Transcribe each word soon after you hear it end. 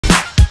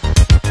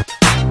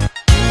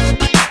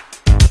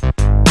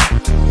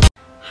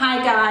Hi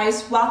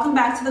guys, welcome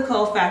back to the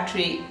Curl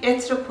Factory.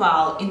 It's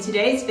Raquel. In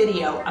today's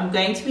video, I'm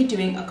going to be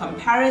doing a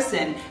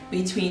comparison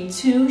between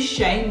two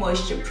Shea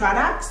Moisture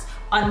products.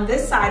 On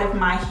this side of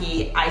my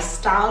hair, I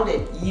styled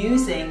it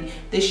using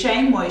the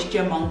Shea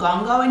Moisture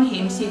Mongongo and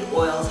Hemp Seed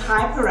Oils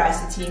High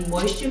Porosity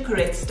Moisture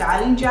Correct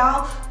Styling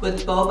Gel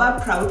with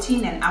Baobab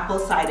Protein and Apple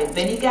Cider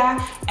Vinegar.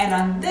 And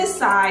on this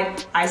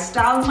side, I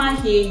styled my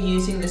hair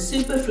using the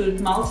SuperFruit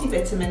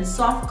Multivitamin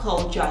Soft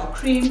Curl Gel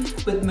Cream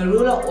with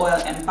Marula Oil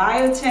and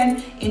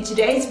Biotin. In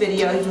today's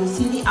video, you'll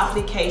see the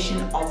application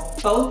of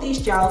both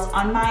these gels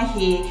on my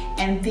hair,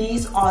 and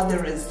these are the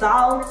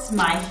results.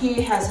 My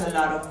hair has a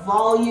lot of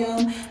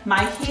volume.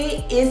 My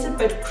hair is a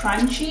bit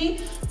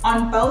crunchy.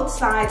 On both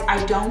sides,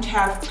 I don't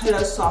have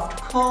pillow soft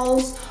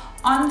curls.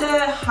 On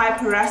the high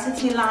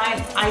porosity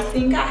line, I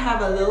think I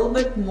have a little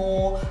bit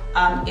more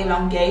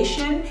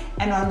elongation,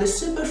 and on the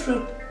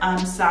SuperFruit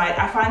side,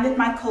 I find that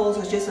my curls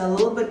are just a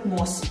little bit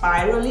more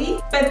spirally.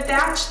 But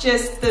that's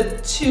just the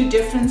two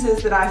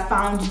differences that I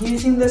found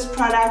using this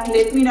product.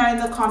 Let me know in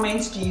the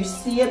comments, do you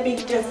see a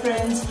big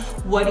difference?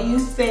 What do you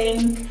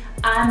think?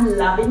 I'm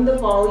loving the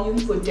volume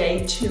for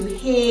day 2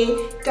 hair.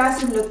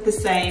 Doesn't look the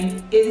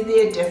same. Is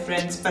there a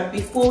difference? But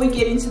before we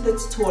get into the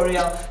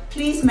tutorial,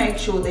 please make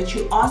sure that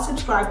you are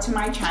subscribed to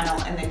my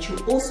channel and that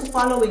you're also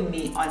following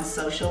me on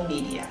social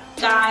media.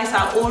 Guys,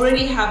 I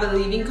already have a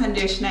leave-in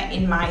conditioner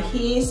in my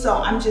hair, so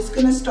I'm just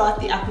gonna start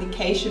the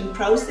application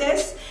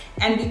process.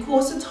 And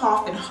because it's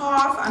half and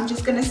half, I'm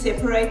just gonna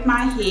separate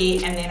my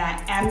hair and then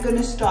I am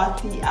gonna start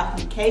the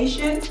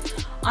application.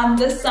 On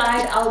this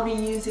side, I'll be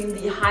using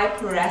the high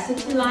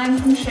porosity line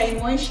from Shea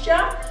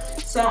Moisture.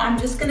 So I'm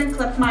just gonna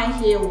clip my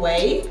hair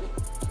away.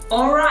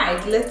 All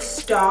right, let's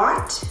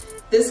start.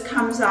 This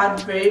comes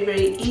out very,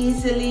 very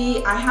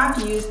easily. I have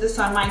used this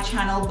on my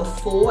channel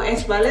before,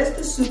 as well as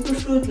the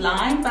SuperFruit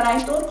line, but I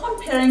thought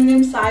comparing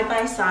them side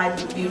by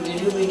side would be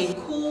really, really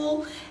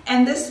cool.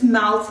 And this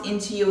melts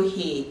into your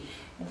hair.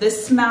 The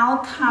smell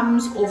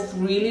comes off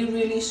really,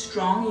 really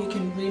strong. You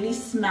can really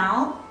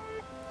smell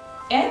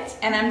it.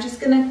 And I'm just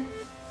gonna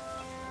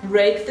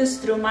rake this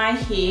through my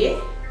hair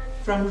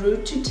from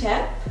root to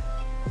tip.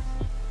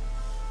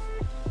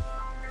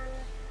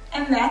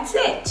 And that's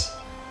it.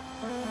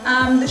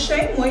 The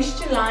Shea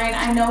Moisture line,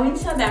 I know in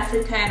South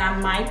Africa, and I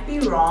might be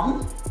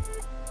wrong,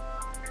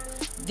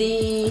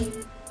 the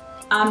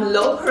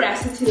low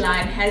porosity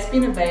line has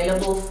been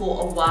available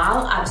for a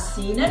while. I've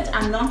seen it.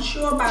 I'm not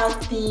sure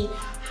about the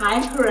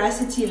high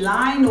porosity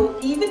line, or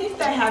even if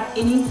they have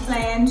any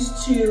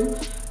plans to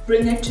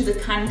bring it to the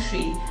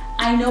country.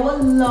 I know a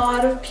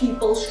lot of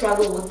people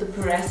struggle with the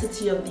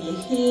porosity of their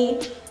hair.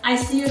 I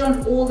see it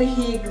on all the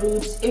hair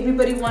groups.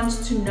 Everybody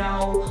wants to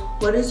know,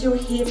 what is your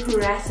hair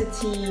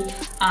porosity?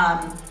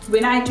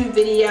 When I do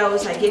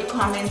videos, I get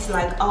comments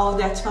like, oh,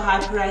 that's for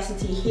high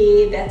porosity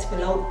hair, that's for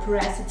low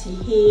porosity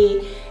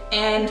hair.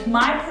 And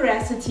my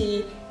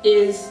porosity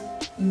is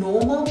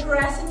normal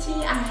porosity.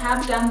 I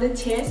have done the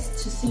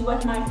test to see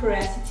what my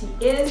porosity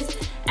is,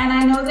 and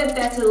I know that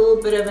that's a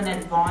little bit of an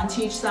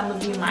advantage, some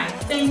of you might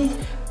think,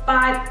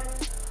 but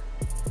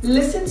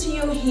listen to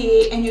your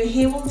hair and your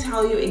hair will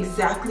tell you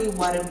exactly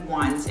what it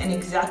wants and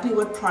exactly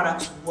what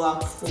products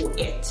work for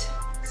it.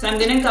 So I'm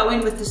gonna go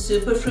in with the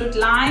SuperFruit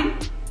line.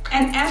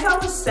 And as I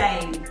was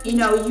saying, you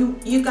know,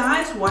 you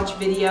guys watch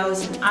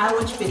videos and I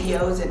watch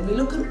videos and we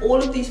look at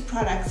all of these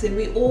products and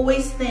we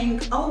always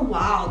think, oh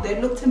wow,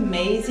 that looked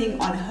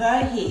amazing on her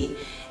hair.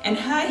 And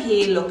her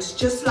hair looks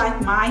just like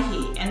my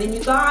hair. And then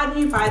you go out and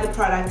you buy the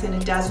product and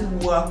it doesn't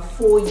work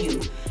for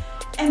you.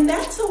 And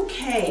that's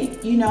okay,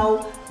 you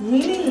know,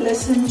 really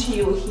listen to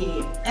your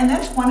hair. And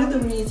that's one of the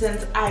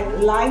reasons I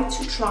like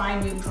to try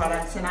new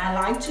products and I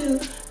like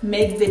to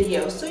make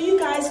videos so you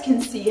guys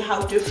can see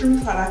how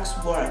different products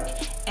work.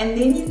 And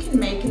then you can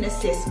make an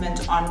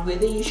assessment on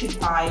whether you should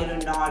buy it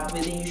or not,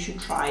 whether you should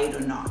try it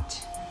or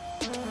not.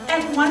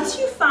 And once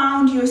you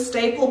found your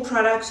staple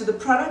products or the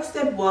products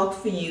that work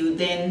for you,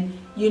 then,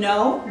 you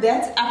know,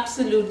 that's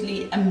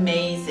absolutely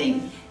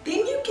amazing.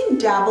 Then you can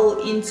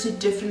dabble into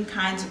different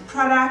kinds of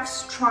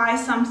products, try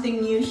something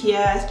new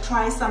here,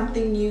 try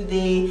something new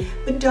there,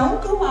 but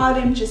don't go out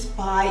and just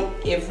buy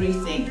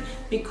everything,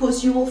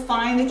 because you will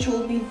find that you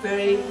will be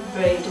very,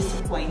 very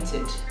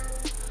disappointed.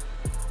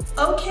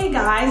 Okay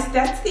guys,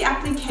 that's the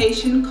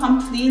application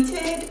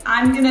completed.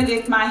 I'm gonna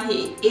let my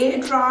hair air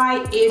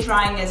dry. Air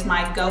drying is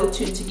my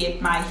go-to to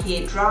get my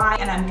hair dry,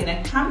 and I'm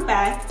gonna come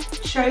back,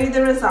 show you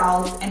the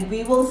results, and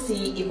we will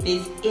see if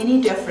there's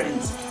any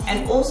difference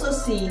and also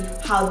see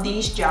how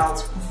these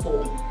gels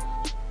perform.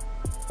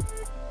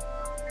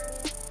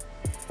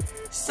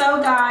 So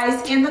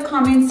guys, in the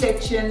comment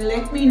section,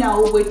 let me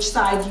know which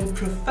side you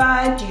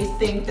prefer. Do you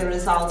think the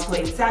results were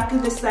exactly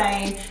the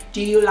same?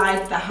 Do you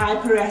like the high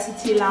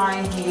porosity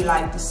line? Do you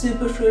like the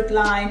SuperFruit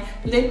line?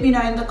 Let me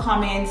know in the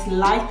comments.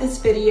 Like this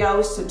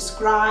video,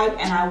 subscribe,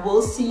 and I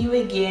will see you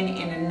again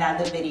in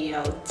another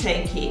video.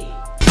 Take care.